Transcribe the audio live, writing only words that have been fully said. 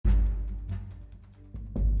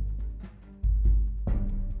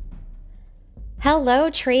Hello,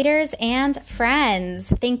 traders and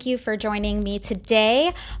friends. Thank you for joining me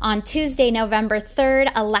today on Tuesday, November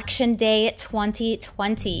 3rd, Election Day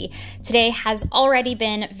 2020. Today has already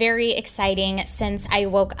been very exciting since I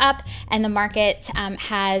woke up and the market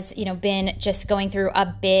has, been just going through a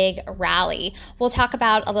big rally. We'll talk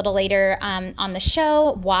about a little later on the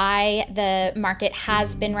show why the market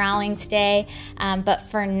has been rallying today. But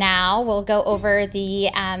for now, we'll go over the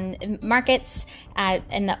markets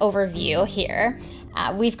in the overview here.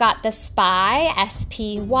 We've got the SPY,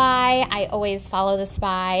 SPY. I always follow the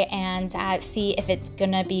SPY and see if it's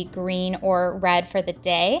going to be green or red for the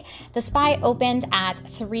day. The SPY opened at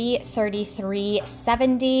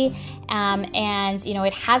 333.70 and,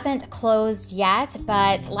 it hasn't closed yet,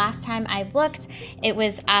 but last time I looked, it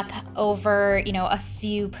was up over, a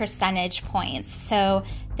few percentage points. So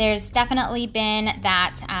there's definitely been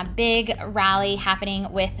that big rally happening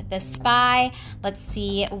with the SPY. Let's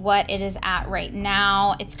see what it is at right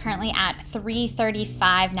now. It's currently at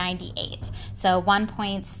 335.98. So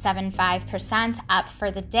 1.75% up for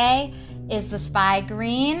the day. Is the SPY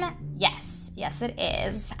green? Yes, it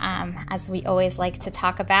is, as we always like to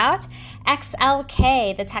talk about.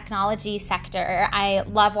 XLK, the technology sector. I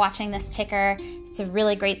love watching this ticker. It's a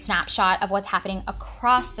really great snapshot of what's happening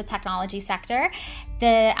across the technology sector.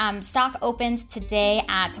 The stock opened today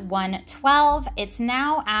at 112. It's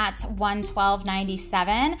now at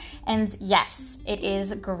 112.97. And yes, it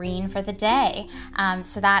is green for the day.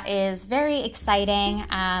 So that is very exciting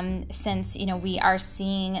since, we are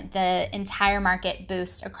seeing the entire market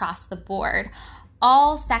boost across the board.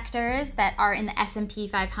 All sectors that are in the S&P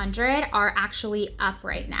 500 are actually up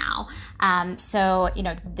right now. So,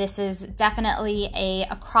 this is definitely a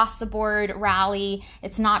across-the-board rally.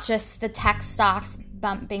 It's not just the tech stocks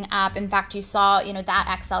bumping up. In fact, you saw,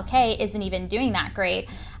 that XLK isn't even doing that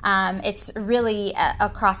great. It's really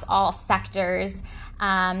across all sectors.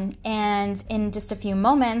 And in just a few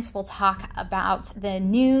moments, we'll talk about the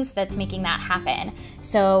news that's making that happen.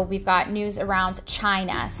 So we've got news around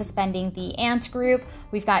China suspending the Ant Group.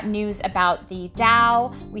 We've got news about the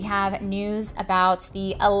Dow. We have news about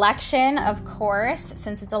the election, of course,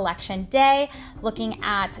 since it's election day, looking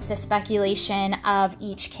at the speculation of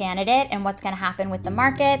each candidate and what's going to happen with the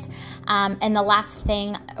market. And the last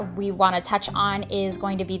thing we want to touch on is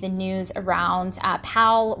going to be the news around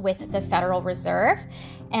Powell with the Federal Reserve.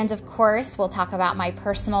 And of course, we'll talk about my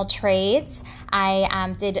personal trades.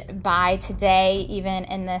 I did buy today, even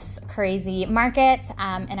in this crazy market,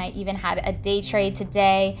 and I even had a day trade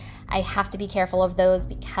today. I have to be careful of those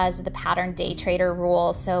because of the pattern day trader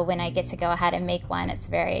rule. So when I get to go ahead and make one, it's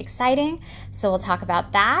very exciting. So we'll talk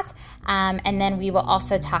about that. And then we will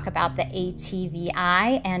also talk about the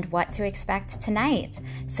ATVI and what to expect tonight.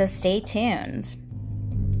 So stay tuned.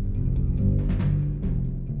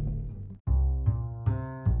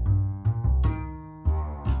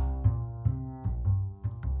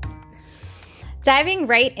 Diving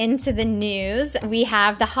right into the news, we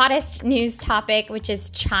have the hottest news topic, which is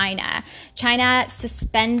China. China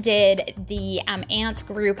suspended the Ant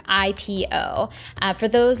Group IPO. For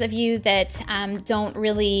those of you that don't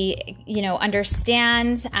really,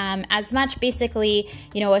 understand as much, basically,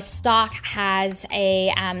 a stock has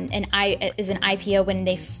an IPO when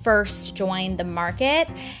they first join the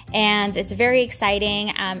market, and it's very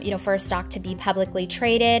exciting, for a stock to be publicly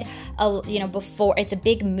traded. Before it's a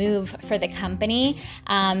big move for the company.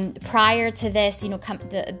 Prior to this,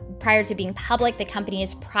 prior to being public, the company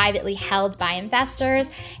is privately held by investors,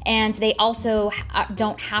 and they also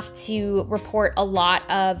don't have to report a lot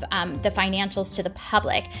of the financials to the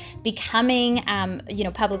public. Becoming,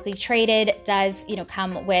 publicly traded does,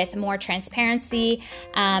 come with more transparency,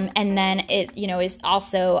 and then it, is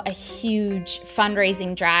also a huge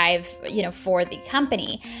fundraising drive, for the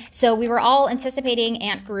company. So we were all anticipating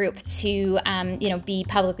Ant Group to, be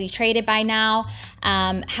publicly traded by now.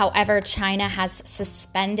 However, China has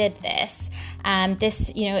suspended this.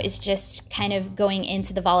 This, is just kind of going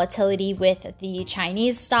into the volatility with the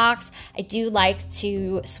Chinese stocks. I do like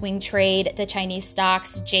to swing trade the Chinese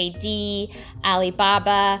stocks, JD,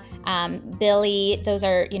 Alibaba, Billy. Those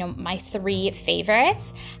are, my three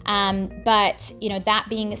favorites. But, that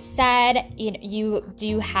being said, you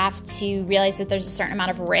do have to realize that there's a certain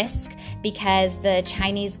amount of risk because the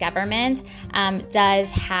Chinese government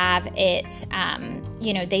does have it,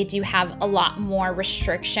 they do have a lot more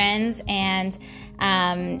restrictions and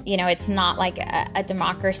It's not like a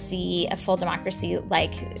democracy, a full democracy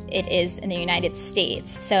like it is in the United States.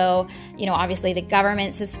 So, obviously the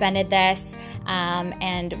government suspended this,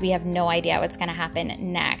 and we have no idea what's going to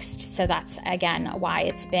happen next. So that's, again, why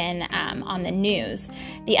it's been on the news.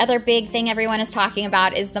 The other big thing everyone is talking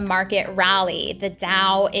about is the market rally. The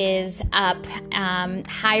Dow is up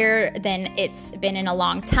higher than it's been in a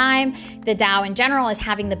long time. The Dow in general is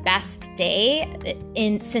having the best day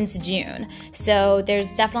since June. So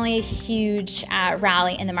there's definitely a huge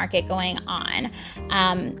rally in the market going on.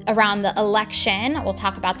 Around the election, we'll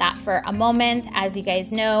talk about that for a moment. As you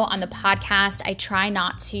guys know, on the podcast, I try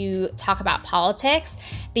not to talk about politics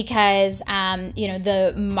because,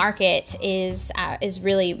 the market is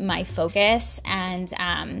really my focus. And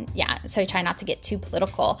so I try not to get too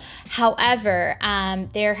political. However,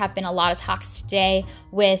 there have been a lot of talks today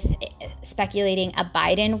with speculating a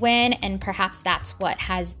Biden win, and perhaps that's what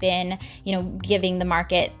has been, giving the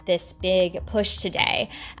market this big push today.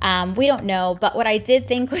 We don't know, but what I did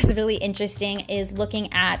think was really interesting is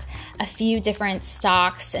looking at a few different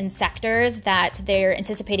stocks and sectors that they're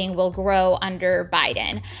anticipating will grow under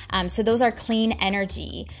Biden. So those are clean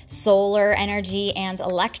energy, solar energy, and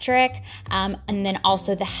electric, and then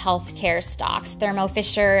also the healthcare stocks. Thermo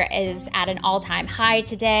Fisher is at an all-time high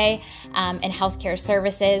today, and healthcare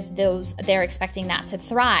services, they're expecting that to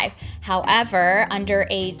thrive. However, under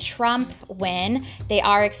a Trump win, they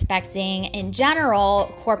are expecting, in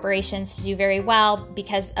general, corporations to do very well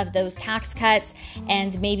because of those tax cuts,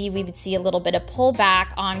 and maybe we would see a little bit of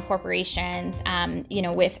pullback on corporations,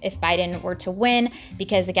 if Biden were to win,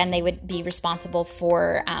 because again, they would be responsible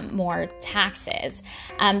for more taxes.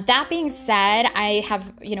 That being said, I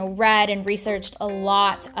have, read and researched a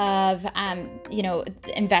lot of,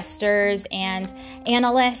 investors and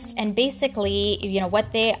analysts, and basically,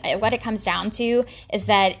 what it comes down to is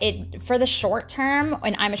that for the short term,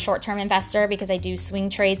 and I'm a short-term investor because I do swing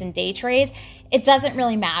trades and day trades, it doesn't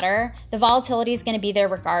really matter. The volatility is going to be there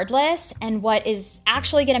regardless. And what is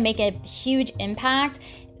actually going to make a huge impact,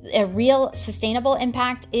 a real sustainable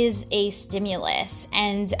impact, is a stimulus.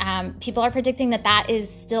 And people are predicting that is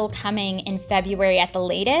still coming in February at the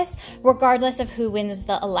latest, regardless of who wins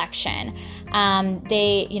the election.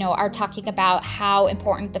 They, are talking about how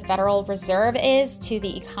important the Federal Reserve is to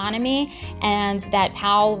the economy, and that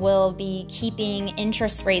Powell will be keeping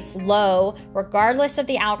interest rates low regardless of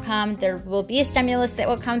the outcome. There will be a stimulus that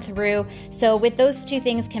will come through. So with those two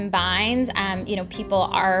things combined, people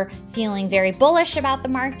are feeling very bullish about the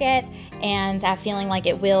market and feeling like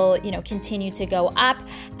it will, continue to go up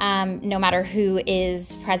no matter who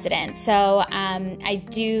is president. So I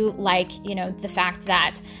do like, the fact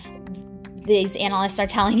that these analysts are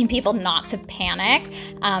telling people not to panic.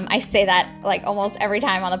 I say that like almost every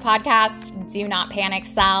time on the podcast. Do not panic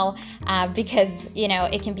sell, because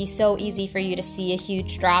it can be so easy for you to see a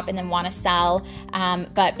huge drop and then want to sell.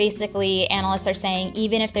 But basically, analysts are saying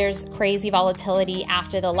even if there's crazy volatility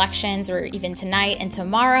after the elections or even tonight and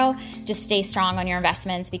tomorrow, just stay strong on your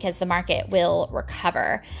investments because the market will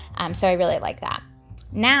recover. So I really like that.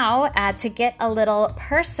 Now, to get a little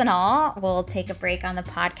personal, we'll take a break on the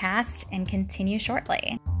podcast and continue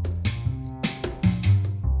shortly.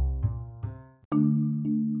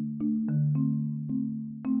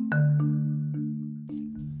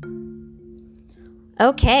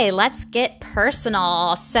 Okay, let's get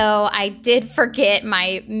personal. So I did forget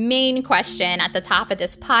my main question at the top of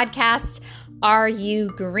this podcast. Are you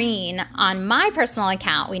green? On my personal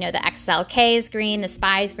account, we know the XLK is green, the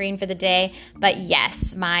SPY is green for the day, but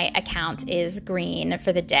yes, my account is green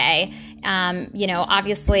for the day.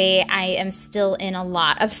 Obviously I am still in a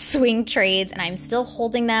lot of swing trades and I'm still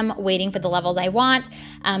holding them, waiting for the levels I want,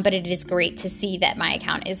 but it is great to see that my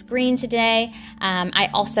account is green today. I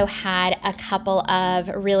also had a couple of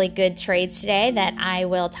really good trades today that I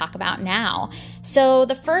will talk about now. So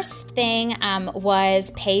the first thing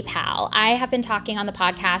was PayPal. I have been talking on the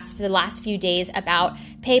podcast for the last few days about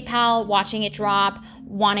PayPal, watching it drop,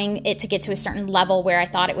 wanting it to get to a certain level where I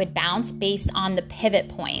thought it would bounce based on the pivot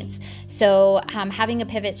points. So having a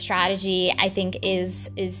pivot strategy, I think, is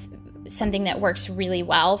something that works really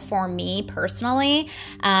well for me personally.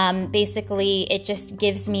 Basically, it just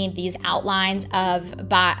gives me these outlines of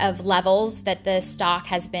levels that the stock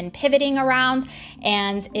has been pivoting around,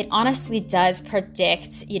 and it honestly does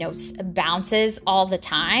predict, bounces all the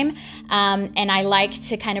time. And I like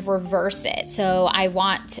to kind of reverse it. So I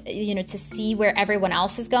want, to see where everyone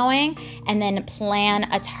else is going and then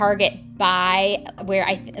plan a target buy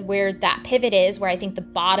where that pivot is, where I think the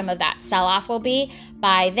bottom of that sell-off will be.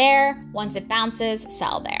 Buy there, there. Once it bounces,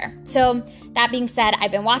 sell there. So that being said,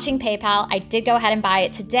 I've been watching PayPal. I did go ahead and buy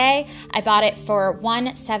it today. I bought it for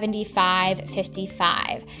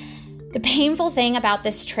 $175.55. The painful thing about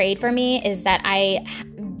this trade for me is that I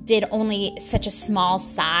did only such a small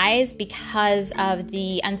size because of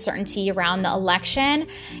the uncertainty around the election.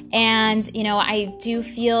 And, I do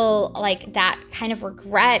feel like that kind of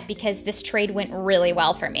regret because this trade went really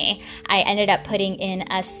well for me. I ended up putting in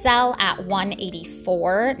a sell at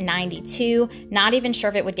 184.92. Not even sure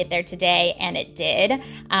if it would get there today, and it did.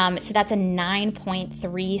 So that's a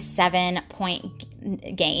 9.37 point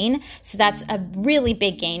gain. So that's a really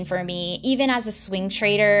big gain for me. Even as a swing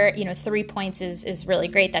trader, 3 points is really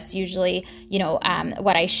great. That's usually,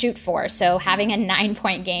 what I shoot for. So having a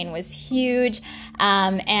 9-point gain was huge.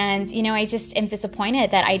 And, I just am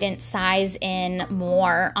disappointed that I didn't size in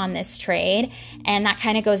more on this trade. And that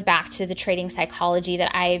kind of goes back to the trading psychology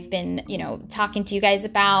that I've been, talking to you guys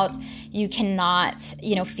about. You cannot,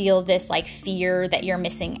 feel this like fear that you're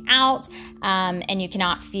missing out. And you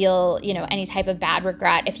cannot feel, any type of bad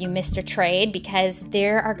regret if you missed a trade, because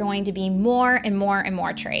there are going to be more and more and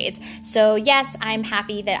more trades. So yes, I'm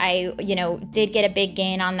happy that I, did get a big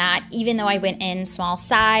gain on that, even though I went in small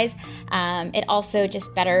size. It also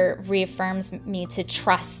just better reaffirms me to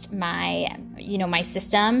trust my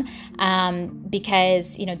system,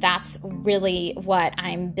 because, that's really what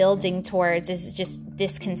I'm building towards, is just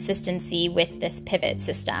this consistency with this pivot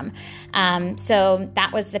system. So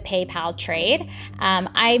that was the PayPal trade.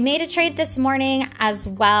 I made a trade this morning as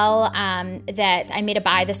well, that I made a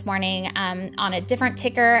buy this morning on a different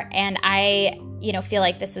ticker, and I feel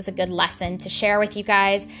like this is a good lesson to share with you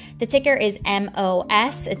guys. The ticker is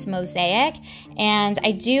MOS, it's Mosaic, and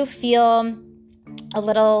I do feel a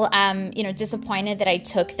little, disappointed that I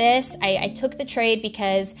took this. I took the trade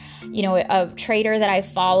because, a trader that I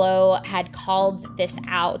follow had called this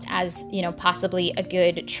out as, possibly a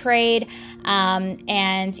good trade.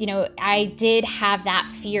 And, I did have that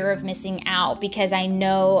fear of missing out because I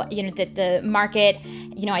know, that the market,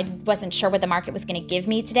 I wasn't sure what the market was going to give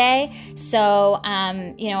me today. So,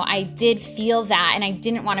 I did feel that, and I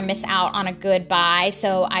didn't want to miss out on a good buy.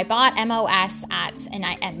 So I bought MOS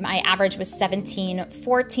and my average was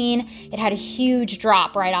 17.14. It had a huge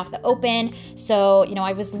drop right off the open. So,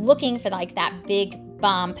 I was looking for like that big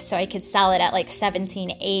bump so I could sell it at like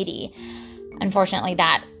 17.80. Unfortunately,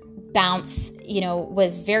 that bounce,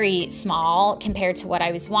 was very small compared to what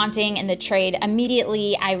I was wanting. And the trade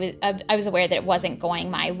immediately, I was aware that it wasn't going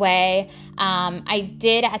my way. I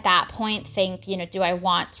did at that point think, do I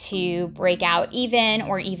want to break out even,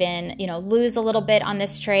 or even, lose a little bit on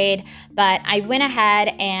this trade? But I went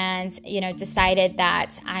ahead and, decided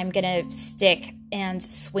that I'm going to stick and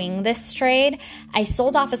swing this trade. I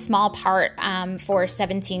sold off a small part for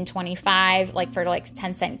 $17.25, like for like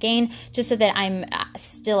 10-cent gain, just so that I'm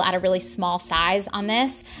still at a really small size on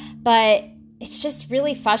this. But it's just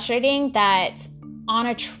really frustrating that on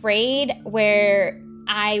a trade where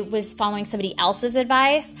I was following somebody else's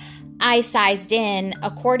advice, I sized in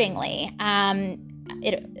accordingly.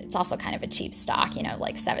 It's also kind of a cheap stock,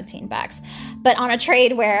 like $17. But on a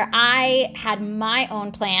trade where I had my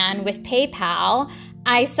own plan with PayPal,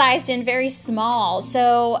 I sized in very small.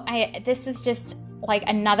 So this is just like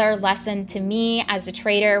another lesson to me as a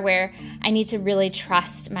trader where I need to really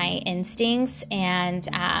trust my instincts, and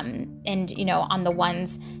on the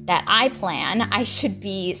ones that I plan, I should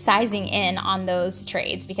be sizing in on those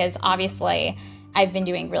trades, because obviously I've been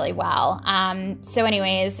doing really well. So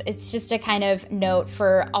anyways, it's just a kind of note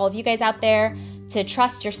for all of you guys out there to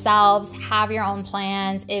trust yourselves, have your own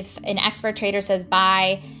plans. If an expert trader says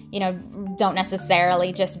buy, don't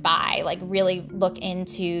necessarily just buy, like really look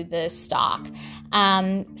into the stock.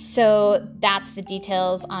 So that's the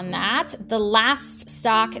details on that. The last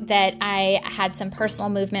stock that I had some personal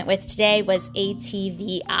movement with today was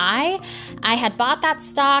ATVI. I had bought that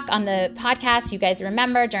stock on the podcast. You guys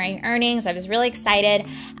remember during earnings, I was really excited.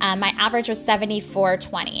 My average was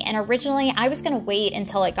 74.20. And originally I was going to wait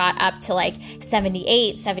until it got up to like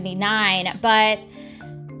 78, 79, but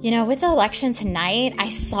with the election tonight, I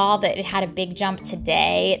saw that it had a big jump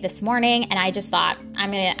this morning, and I just thought,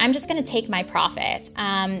 I'm just gonna take my profit.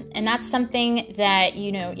 And that's something that,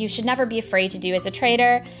 you should never be afraid to do as a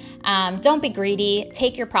trader. Don't be greedy,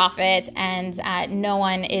 take your profit, and no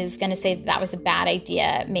one is gonna say that was a bad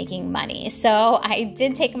idea making money. So I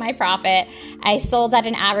did take my profit. I sold at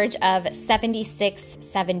an average of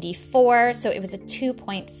 76.74, so it was a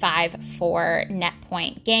 2.54 net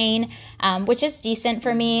point gain, which is decent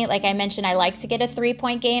for me. Like I mentioned, I like to get a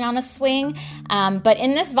 3-point gain on a swing, but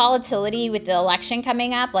in this volatility with the election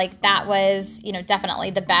coming up, like that was,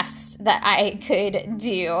 definitely the best that I could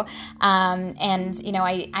do. And,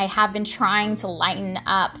 I have been trying to lighten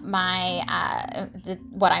up my,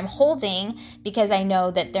 what I'm holding, because I know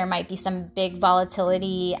that there might be some big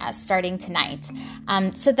volatility starting tonight.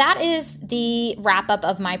 So that is the wrap up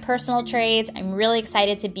of my personal trades. I'm really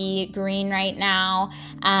excited to be green right now.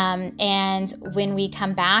 And when we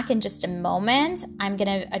come back in just a moment, I'm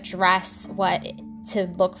going to address what to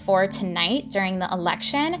look for tonight during the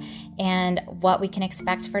election and what we can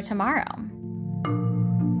expect for tomorrow.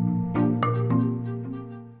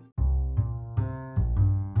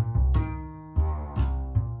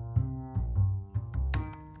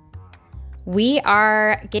 We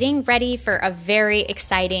are getting ready for a very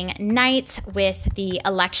exciting night with the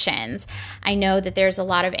elections. I know that there's a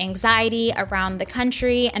lot of anxiety around the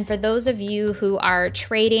country, and for those of you who are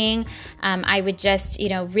trading, I would just,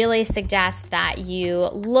 really suggest that you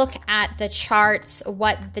look at the charts,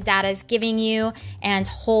 what the data is giving you, and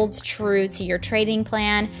hold true to your trading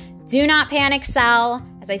plan. Do not panic sell.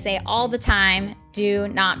 As I say all the time, do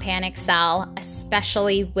not panic sell,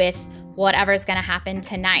 especially with whatever's going to happen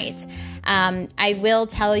tonight. I will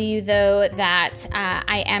tell you, though, that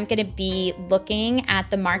I am going to be looking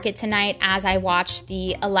at the market tonight as I watch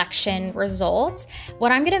the election results.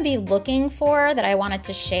 What I'm going to be looking for that I wanted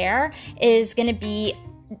to share is going to be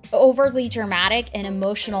overly dramatic and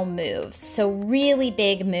emotional moves. So really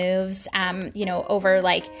big moves, over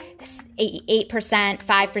like 8%,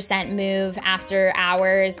 5% move after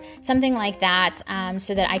hours, something like that,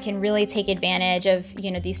 so that I can really take advantage of,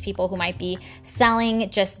 these people who might be selling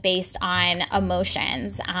just based on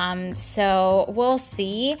emotions. So we'll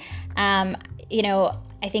see.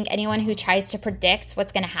 I think anyone who tries to predict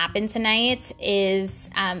what's going to happen tonight is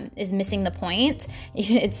missing the point.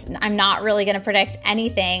 I'm not really going to predict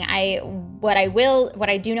anything. What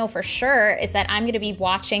I do know for sure is that I'm going to be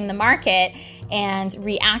watching the market and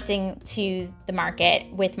reacting to the market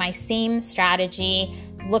with my same strategy,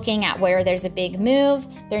 looking at where there's a big move.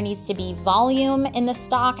 There needs to be volume in the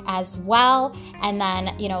stock as well. And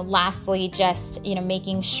then, lastly, just,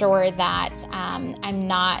 making sure that I'm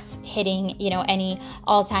not hitting, any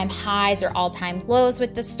all-time highs or all-time lows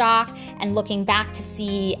with the stock, and looking back to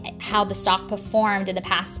see how the stock performed in the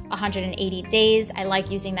past 180 days. I like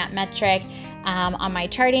using that metric on my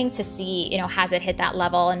charting to see, has it hit that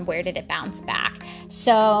level and where did it bounce back?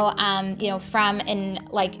 So,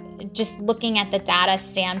 just looking at the data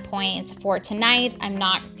standpoint for tonight, I'm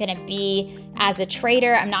not going to be, as a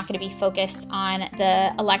trader, I'm not going to be focused on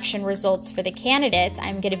the election results for the candidates.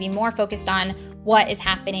 I'm going to be more focused on what is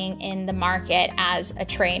happening in the market as a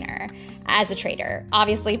trader.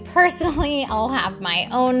 Obviously, personally, I'll have my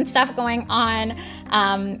own stuff going on,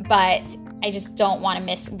 but I just don't want to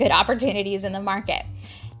miss good opportunities in the market.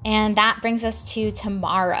 And that brings us to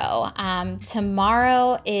tomorrow.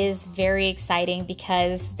 Tomorrow is very exciting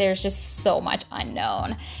because there's just so much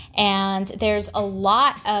unknown. And there's a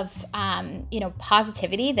lot of,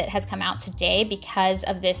 positivity that has come out today because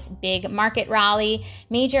of this big market rally.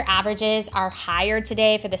 Major averages are higher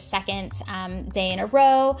today for the second day in a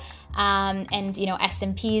row. And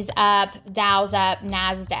S&P's up, Dow's up,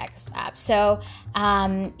 Nasdaq's up. So,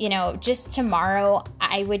 just tomorrow,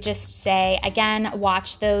 I would just say, again,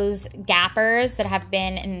 watch those gappers that have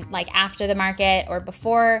been in after the market or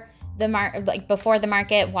before the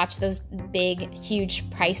market, watch those big, huge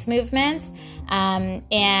price movements.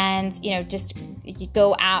 And just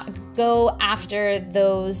go after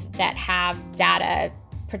those that have data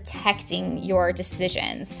protecting your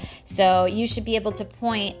decisions. So you should be able to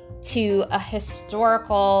point to a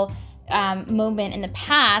historical moment in the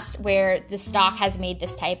past where the stock has made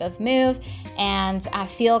this type of move and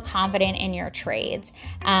feel confident in your trades.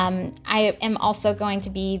 I am also going to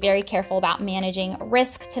be very careful about managing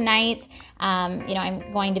risk tonight.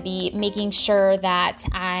 I'm going to be making sure that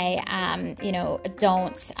I,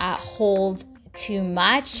 don't hold too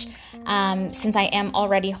much, since I am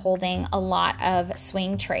already holding a lot of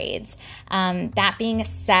swing trades. That being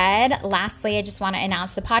said, lastly, I just want to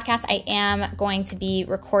announce the podcast. I am going to be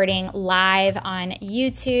recording live on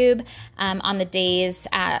YouTube on the days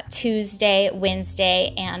Tuesday,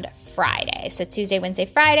 Wednesday, and Friday. So Tuesday, Wednesday,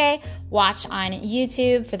 Friday, watch on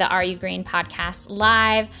YouTube for the Are You Green podcast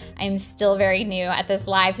live. I'm still very new at this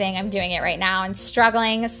live thing. I'm doing it right now and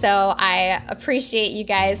struggling. So I appreciate you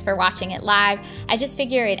guys for watching it live. I just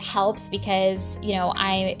figure it helps because,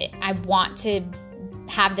 I want to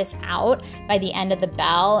have this out by the end of the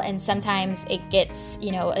bell, and sometimes it gets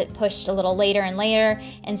pushed a little later and later,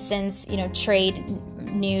 and since trade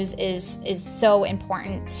news is so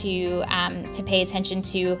important to pay attention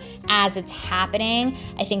to as it's happening.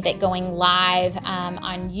 I think that going live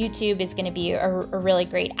on YouTube is going to be a really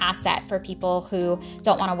great asset for people who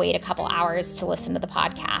don't want to wait a couple hours to listen to the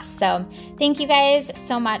podcast. So thank you guys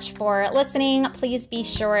so much for listening. Please be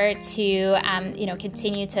sure to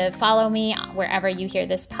continue to follow me wherever you hear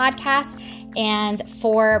this podcast. And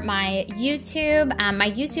for my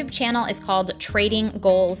YouTube channel is called Trading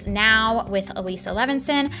Goals Now with Elisa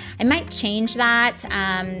Levinson. I might change that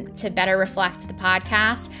to better reflect the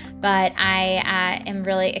podcast, but I am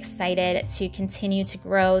really excited to continue to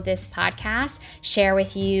grow this podcast, share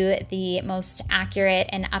with you the most accurate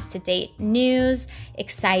and up-to-date news,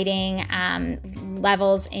 exciting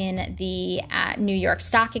levels in the New York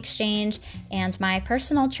Stock Exchange, and my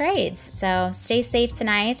personal trades. So stay safe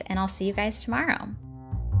tonight, and I'll see you guys tomorrow.